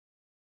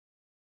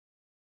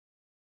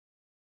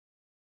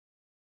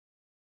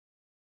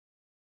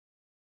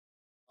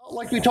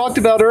Like we talked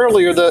about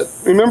earlier,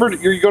 remember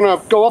you're going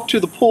to go up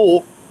to the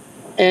pool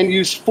and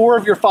use 4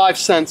 of your 5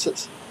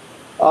 senses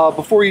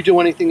before you do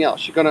anything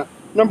else. You're going to,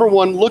 number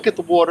one, look at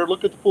the water,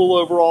 look at the pool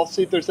overall,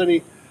 see if there's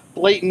any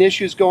blatant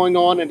issues going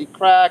on, any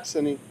cracks,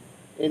 any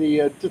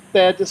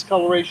bad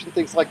discoloration,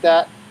 things like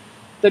that.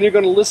 Then you're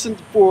going to listen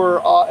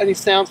for any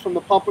sounds from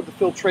the pump or the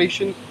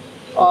filtration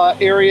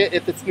area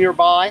if it's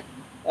nearby.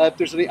 If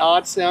there's any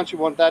odd sounds, you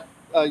want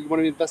to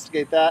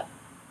investigate that.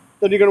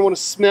 Then you're going to want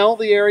to smell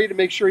the area to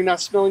make sure you're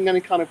not smelling any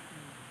kind of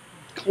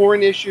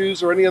chlorine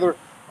issues or any other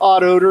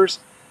odd odors.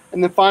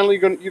 And then finally,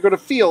 you're going to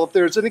feel if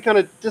there's any kind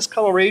of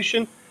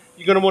discoloration.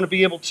 You're going to want to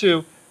be able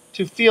to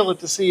feel it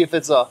to see if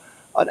it's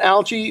an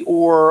algae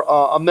or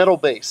a metal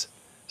base.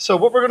 So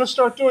what we're going to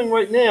start doing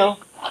right now,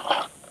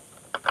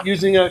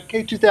 using a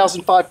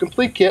K2005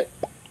 complete kit,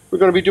 we're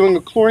going to be doing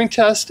a chlorine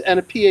test and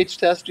a pH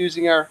test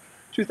using our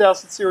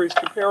 2000 series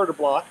comparator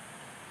block.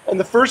 And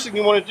the first thing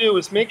you want to do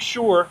is make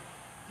sure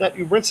that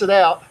you rinse it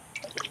out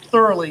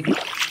thoroughly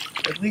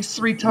at least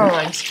 3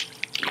 times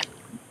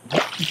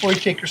before you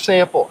take your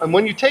sample. And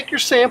when you take your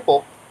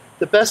sample,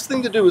 the best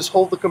thing to do is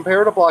hold the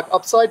comparator block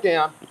upside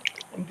down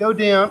and go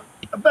down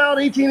about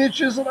 18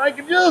 inches that I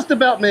can just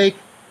about make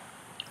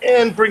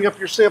and bring up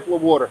your sample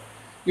of water.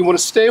 You want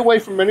to stay away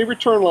from any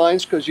return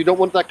lines because you don't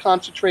want that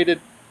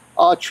concentrated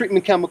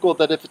treatment chemical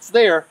that, if it's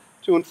there,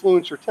 to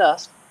influence your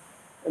test.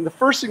 And the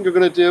first thing you're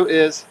going to do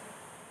is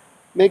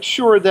make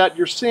sure that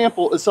your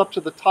sample is up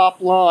to the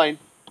top line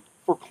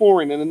for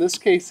chlorine. And in this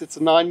case, it's a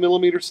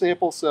 9mm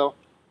sample, so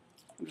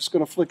I'm just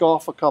going to flick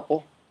off a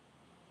couple.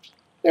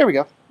 There we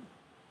go.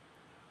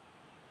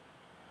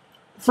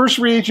 The first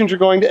reagent you're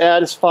going to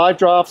add is 5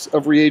 drops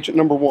of reagent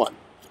number 1.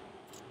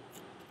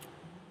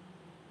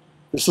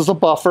 This is a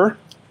buffer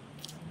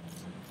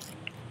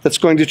that's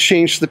going to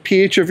change the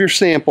pH of your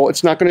sample.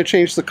 It's not going to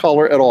change the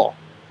color at all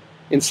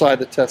inside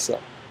the test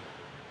cell.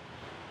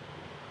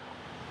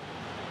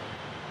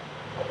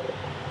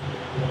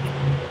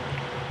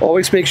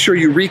 Always make sure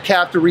you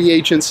recap the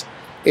reagents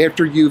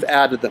after you've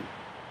added them.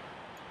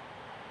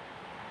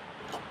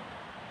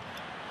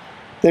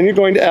 Then you're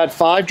going to add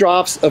 5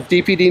 drops of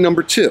DPD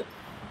number 2.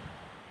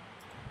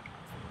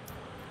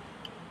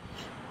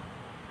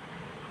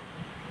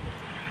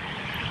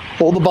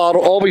 Hold the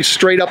bottle always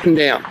straight up and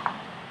down.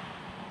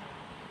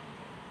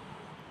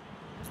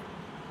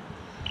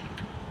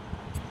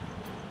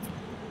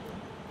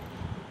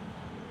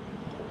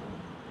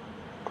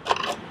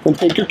 Then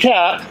take your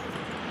cap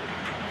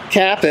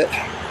it,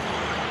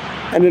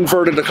 and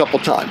invert it a couple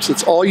times.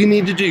 That's all you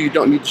need to do. You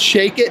don't need to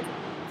shake it.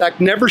 In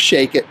fact, never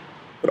shake it,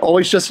 but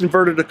always just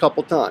invert it a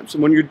couple times.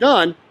 And when you're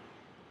done,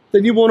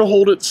 then you want to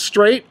hold it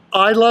straight,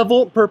 eye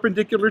level,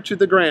 perpendicular to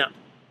the ground,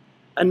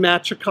 and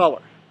match a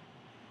color.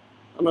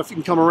 I don't know if you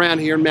can come around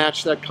here and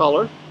match that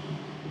color.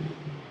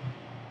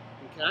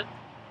 Okay.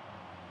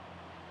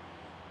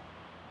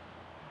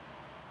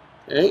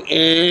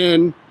 Okay,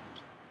 and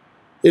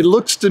it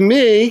looks to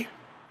me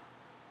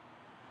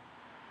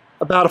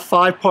about a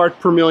 5 part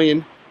per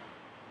million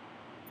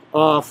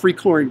free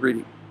chlorine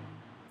reading,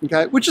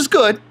 okay, which is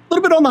good. A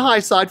little bit on the high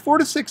side. 4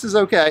 to 6 is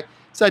okay.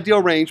 It's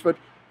ideal range, but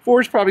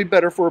 4 is probably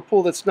better for a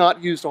pool that's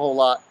not used a whole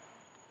lot.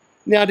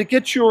 Now, to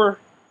get your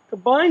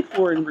combined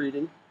chlorine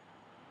reading,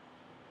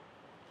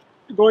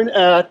 you're going to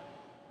add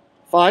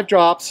 5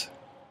 drops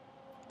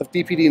of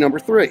DPD number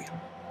 3.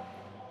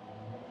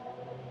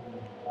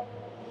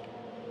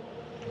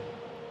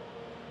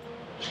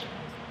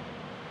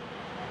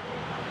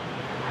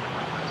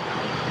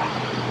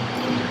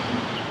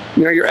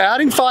 Now you're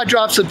adding 5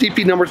 drops of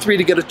DP number 3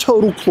 to get a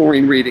total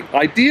chlorine reading.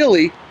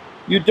 Ideally,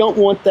 you don't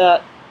want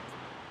that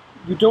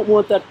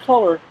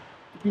color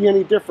to be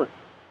any different.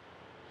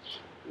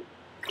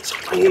 So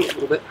I ate a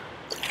little bit.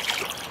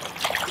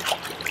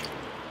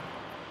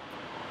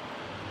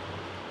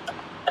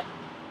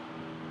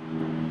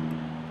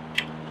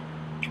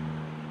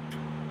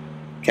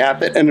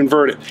 Cap it and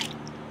invert it.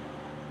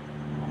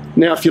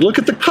 Now if you look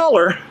at the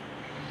color,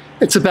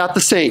 it's about the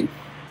same.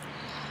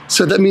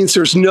 So that means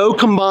there's no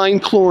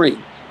combined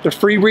chlorine. The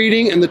free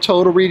reading and the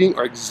total reading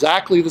are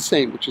exactly the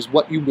same, which is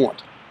what you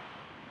want.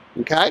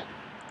 Okay?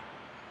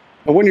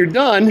 And when you're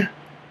done,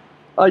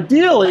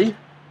 ideally,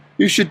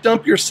 you should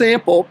dump your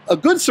sample. A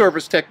good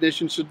service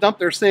technician should dump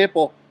their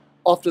sample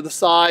off to the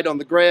side on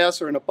the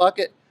grass or in a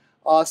bucket.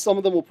 Some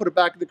of them will put it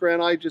back in the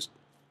ground. I just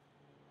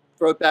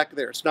throw it back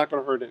there. It's not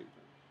going to hurt anything.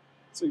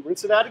 So you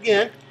rinse it out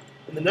again.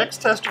 And the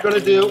next test you're going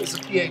to do is a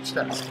pH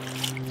test.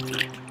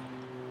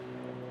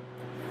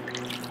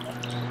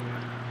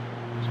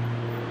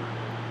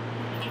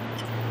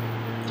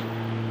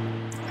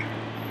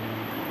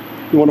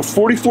 You want a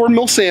 44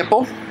 ml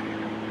sample.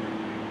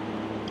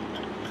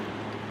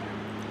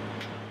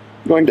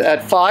 You're going to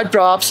add 5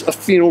 drops of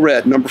phenol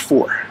red, number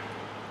 4.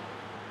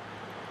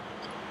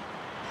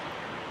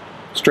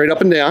 Straight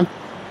up and down.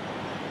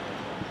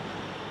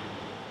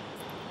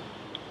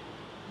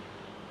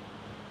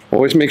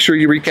 Always make sure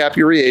you recap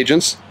your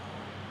reagents.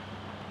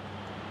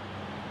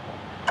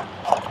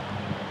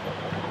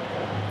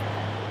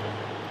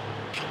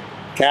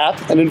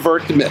 Cap and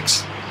invert the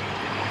mix.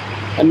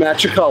 and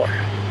match your color.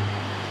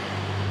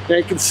 Now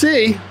you can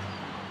see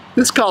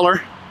this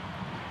color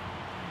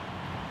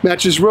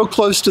matches real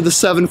close to the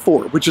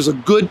 7.4, which is a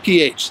good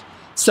pH.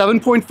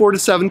 7.4 to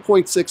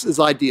 7.6 is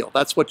ideal.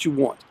 That's what you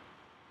want.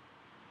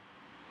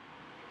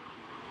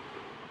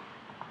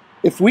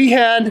 If we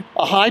had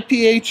a high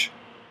pH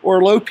or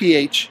a low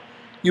pH,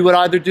 you would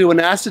either do an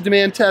acid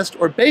demand test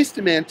or base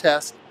demand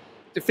test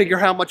to figure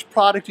how much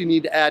product you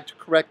need to add to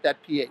correct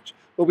that pH.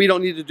 But we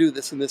don't need to do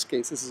this in this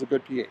case. This is a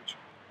good pH.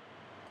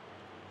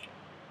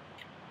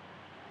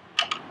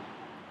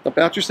 Dump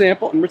out your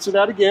sample and rinse it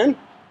out again.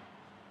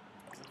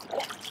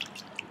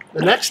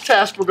 The next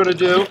test we're going to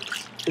do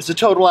is the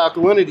total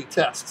alkalinity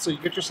test. So you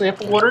get your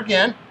sample water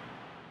again.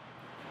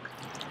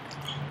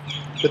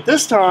 But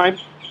this time,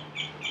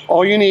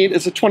 all you need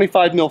is a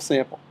 25 ml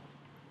sample.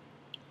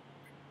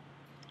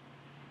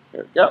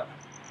 There we go.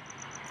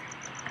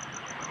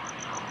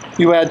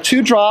 You add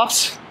 2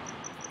 drops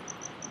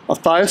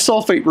of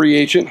thiosulfate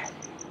reagent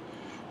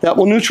that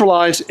will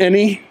neutralize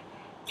any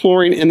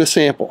chlorine in the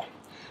sample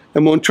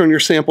and won't turn your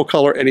sample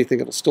color anything.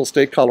 It'll still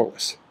stay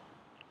colorless.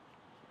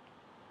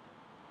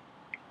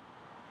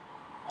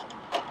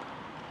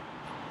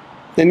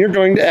 Then you're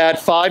going to add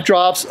 5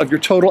 drops of your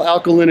total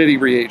alkalinity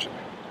reagent.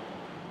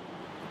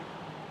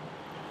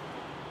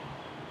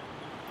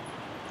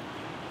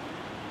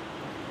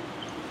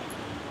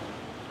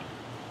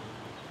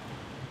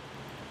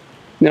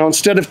 Now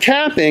instead of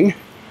capping,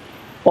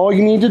 all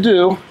you need to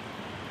do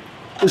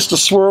is to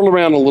swirl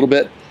around a little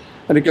bit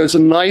and it goes a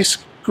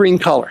nice green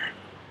color.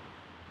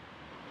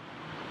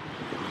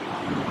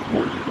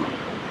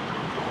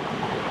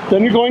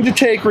 Then you're going to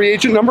take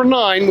reagent number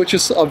 9, which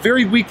is a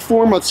very weak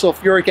form of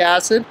sulfuric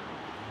acid,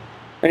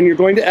 and you're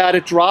going to add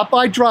it drop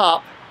by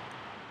drop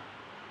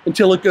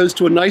until it goes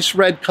to a nice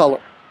red color.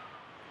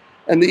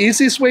 And the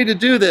easiest way to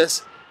do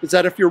this is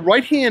that if you're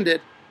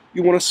right-handed,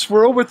 you want to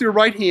swirl with your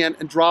right hand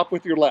and drop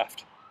with your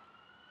left.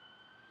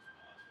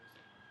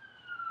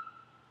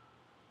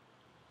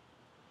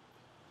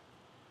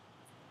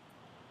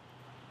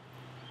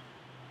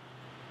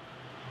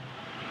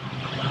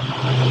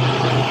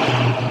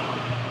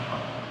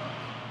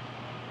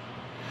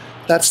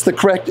 That's the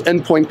correct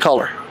endpoint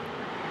color.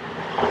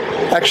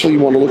 Actually, you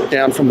want to look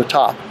down from the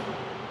top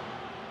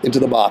into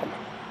the bottom.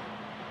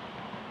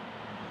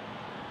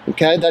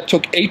 Okay, that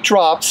took 8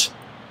 drops,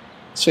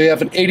 so you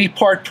have an 80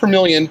 part per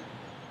million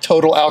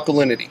total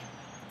alkalinity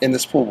in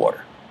this pool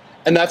water.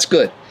 And that's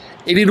good.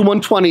 80 to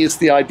 120 is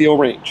the ideal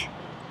range.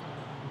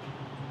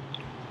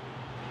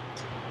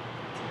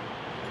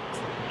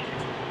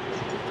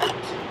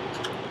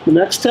 The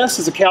next test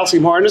is a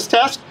calcium hardness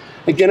test.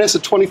 Again, it's a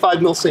 25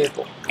 ml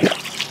sample.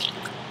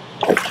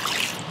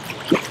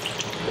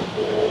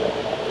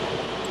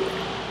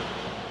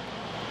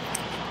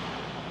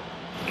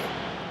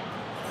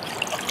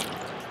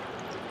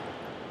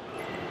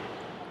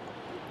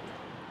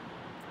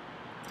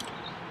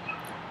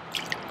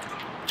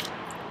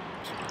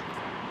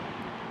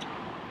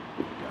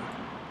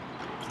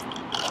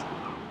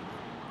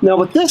 Now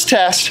with this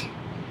test,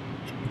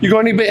 you're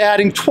going to be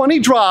adding 20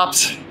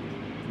 drops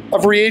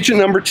of reagent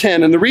number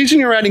 10. And the reason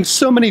you're adding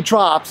so many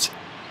drops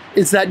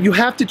is that you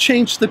have to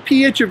change the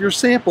pH of your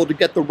sample to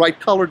get the right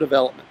color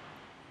development.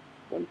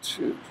 1,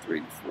 2, 3,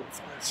 4,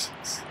 5,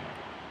 6.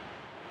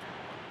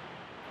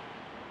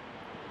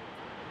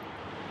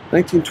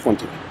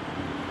 1920.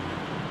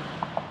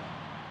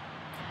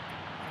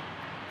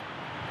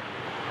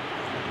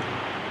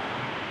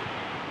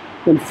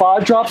 Then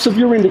 5 drops of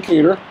your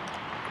indicator.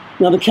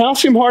 Now the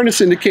calcium hardness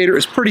indicator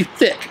is pretty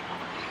thick,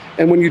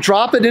 and when you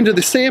drop it into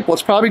the sample,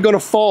 it's probably going to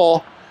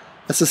fall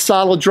as a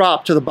solid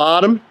drop to the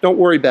bottom. Don't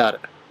worry about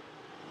it.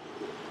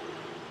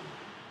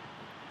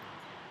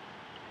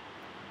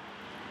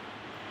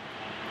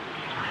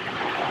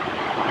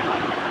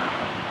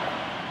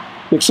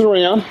 Mix it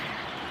around,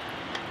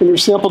 and your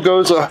sample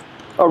goes a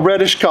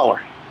reddish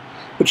color.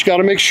 But you got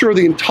to make sure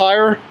the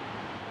entire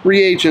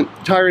reagent,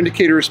 entire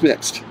indicator is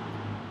mixed.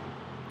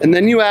 And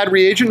then you add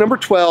reagent number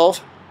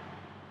 12,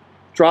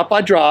 drop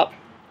by drop,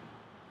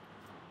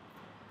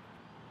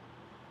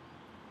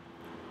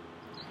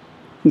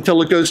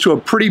 until it goes to a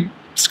pretty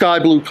sky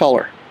blue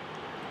color.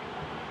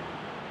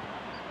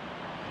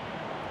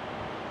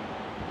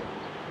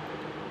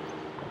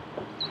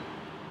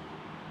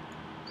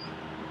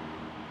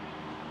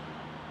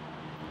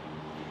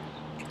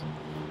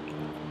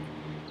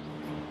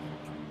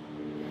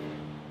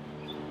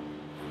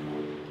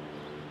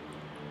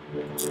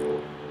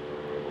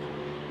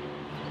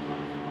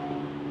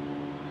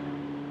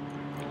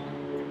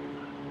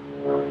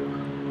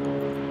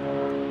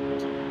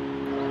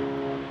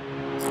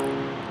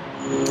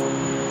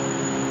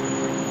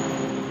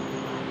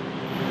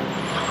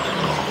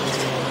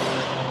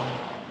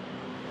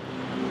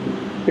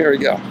 Here we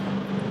go.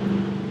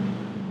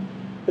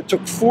 It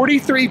took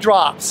 43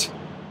 drops.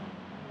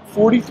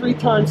 43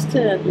 times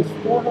 10 is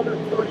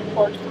 430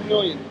 parts per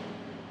million.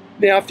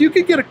 Now, if you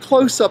could get a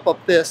close-up of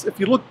this, if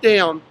you look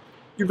down,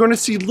 you're going to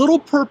see little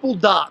purple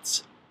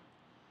dots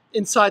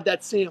inside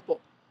that sample.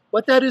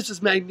 What that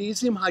is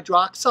magnesium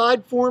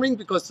hydroxide forming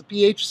because the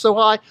pH is so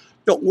high.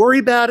 Don't worry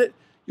about it.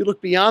 You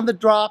look beyond the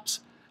drops.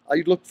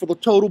 You look for the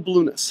total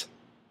blueness.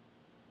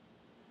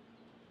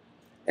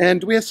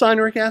 And do we have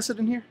cyanuric acid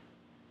in here?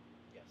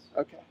 Yes.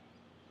 Okay.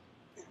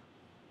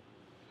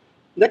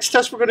 Next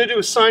test we're going to do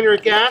is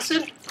cyanuric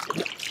acid.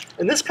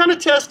 And this kind of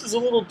test is a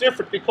little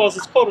different because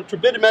it's called a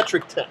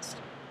turbidimetric test.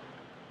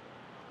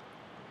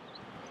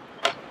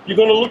 You're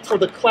going to look for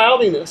the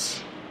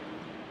cloudiness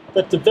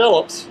that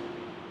develops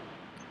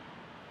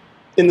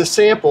in the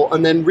sample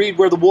and then read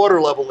where the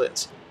water level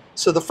is.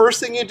 So the first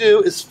thing you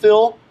do is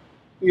fill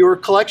your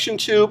collection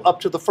tube up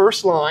to the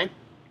first line.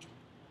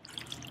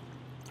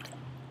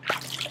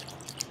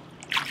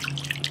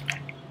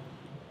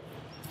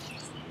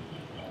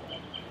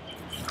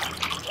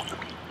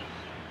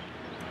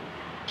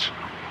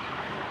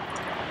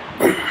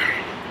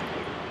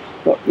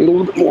 Oh, need a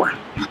little bit more.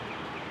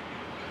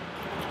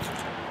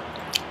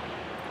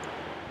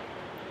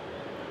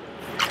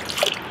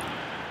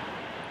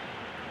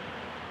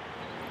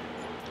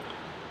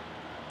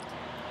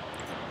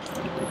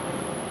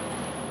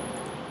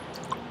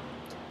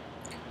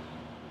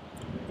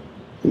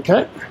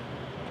 Okay.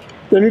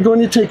 Then you're going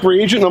to take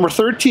reagent number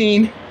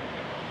 13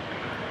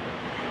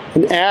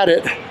 and add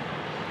it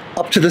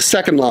up to the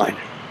second line.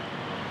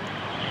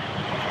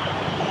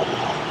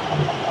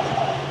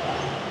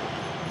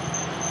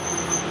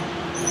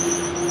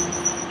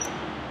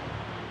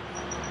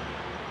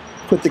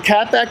 Put the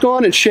cap back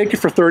on and shake it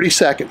for 30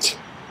 seconds.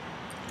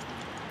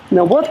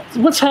 Now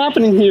what's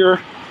happening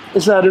here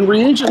is that in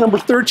reagent number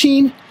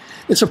 13,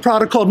 it's a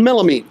product called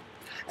melamine.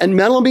 And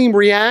melamine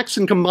reacts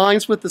and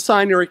combines with the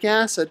cyanuric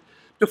acid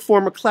to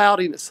form a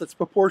cloudiness that's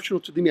proportional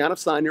to the amount of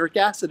cyanuric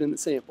acid in the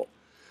sample.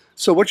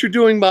 So what you're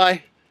doing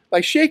by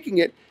shaking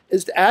it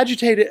is to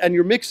agitate it, and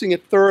you're mixing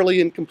it thoroughly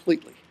and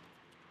completely.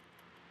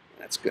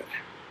 That's good.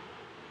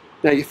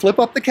 Now you flip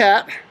up the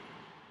cap,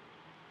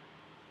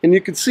 and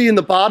you can see in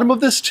the bottom of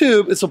this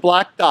tube is a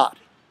black dot.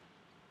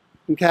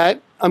 Okay?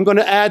 I'm going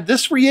to add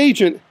this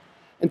reagent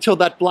until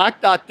that black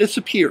dot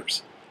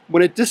disappears.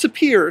 When it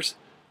disappears,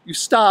 you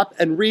stop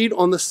and read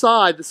on the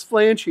side, this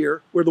flange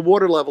here, where the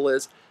water level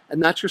is, and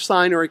that's your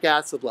cyanuric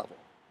acid level.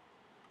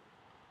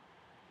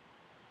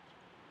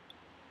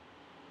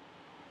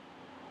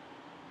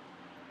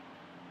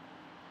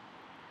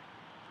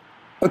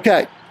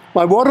 Okay,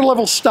 my water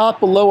level stopped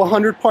below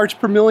 100 parts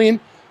per million,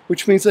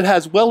 which means it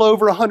has well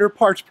over 100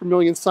 parts per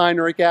million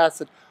cyanuric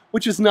acid,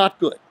 which is not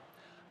good.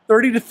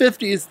 30 to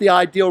 50 is the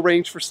ideal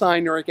range for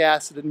cyanuric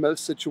acid in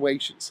most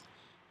situations.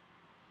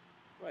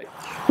 Right.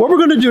 What we're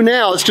going to do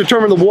now is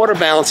determine the water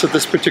balance of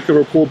this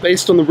particular pool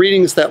based on the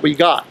readings that we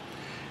got.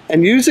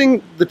 And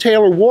using the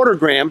Taylor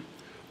watergram,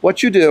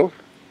 what you do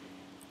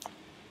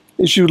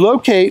is you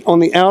locate on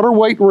the outer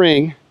white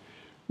ring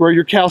where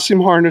your calcium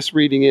hardness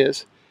reading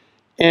is,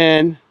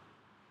 and,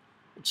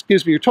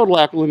 excuse me, your total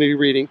alkalinity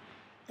reading,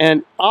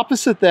 and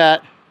opposite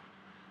that,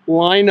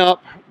 line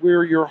up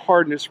where your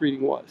hardness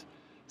reading was.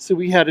 So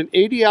we had an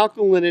 80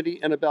 alkalinity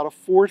and about a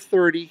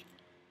 430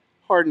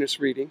 hardness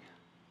reading.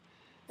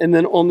 And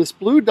then on this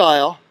blue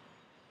dial,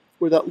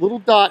 where that little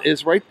dot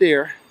is right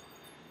there,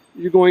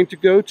 you're going to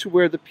go to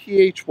where the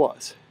pH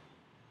was,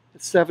 at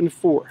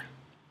 7.4.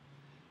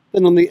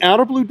 Then on the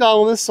outer blue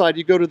dial on this side,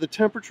 you go to the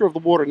temperature of the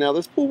water. Now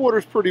this pool water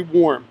is pretty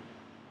warm,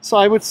 so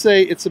I would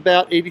say it's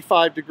about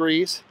 85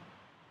 degrees.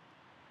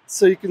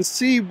 So you can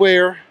see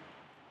where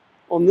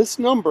on this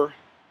number,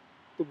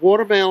 the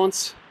water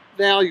balance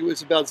value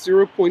is about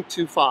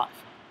 0.25.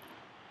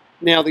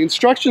 Now the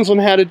instructions on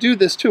how to do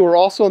this too are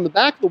also on the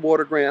back of the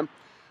watergram,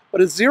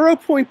 but a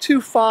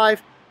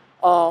 0.25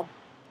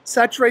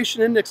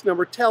 saturation index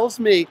number tells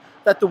me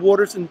that the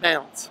water's in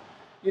balance.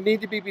 You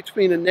need to be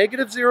between a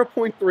negative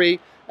 0.3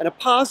 and a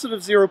positive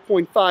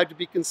 0.5 to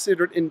be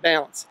considered in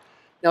balance.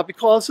 Now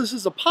because this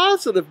is a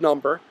positive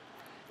number,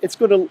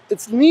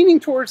 it's leaning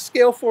towards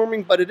scale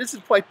forming, but it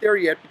isn't quite there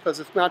yet because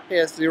it's not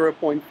past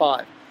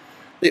 0.5.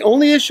 The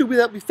only issue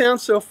that we found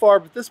so far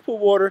with this pool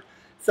water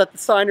is that the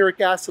cyanuric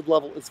acid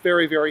level is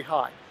very, very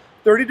high.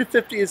 30 to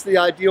 50 is the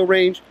ideal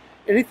range.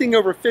 Anything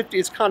over 50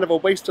 is kind of a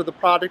waste of the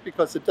product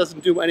because it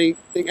doesn't do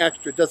anything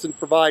extra. It doesn't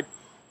provide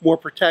more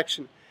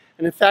protection.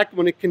 And in fact,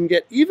 when it can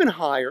get even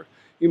higher,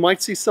 you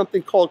might see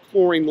something called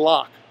chlorine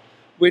lock,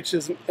 which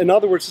is, in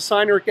other words, the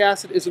cyanuric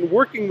acid isn't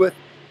working with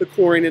the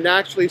chlorine and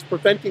actually is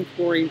preventing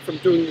chlorine from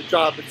doing the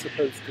job it's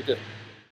supposed to do.